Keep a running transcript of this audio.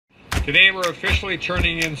Today we're officially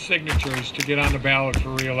turning in signatures to get on the ballot for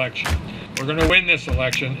re-election. We're going to win this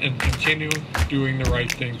election and continue doing the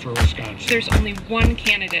right thing for Wisconsin. There's only one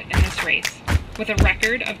candidate in this race with a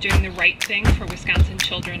record of doing the right thing for Wisconsin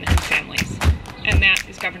children and families, and that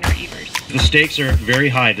is Governor Evers. The stakes are very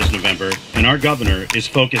high this November, and our governor is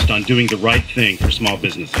focused on doing the right thing for small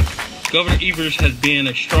businesses. Governor Evers has been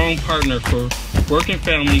a strong partner for working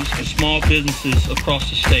families and small businesses across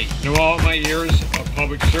the state. In all my years of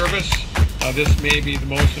public service, this may be the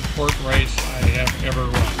most important race I have ever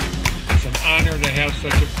run. It's an honor to have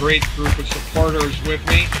such a great group of supporters with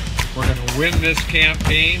me. We're going to win this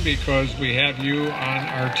campaign because we have you on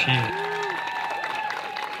our team.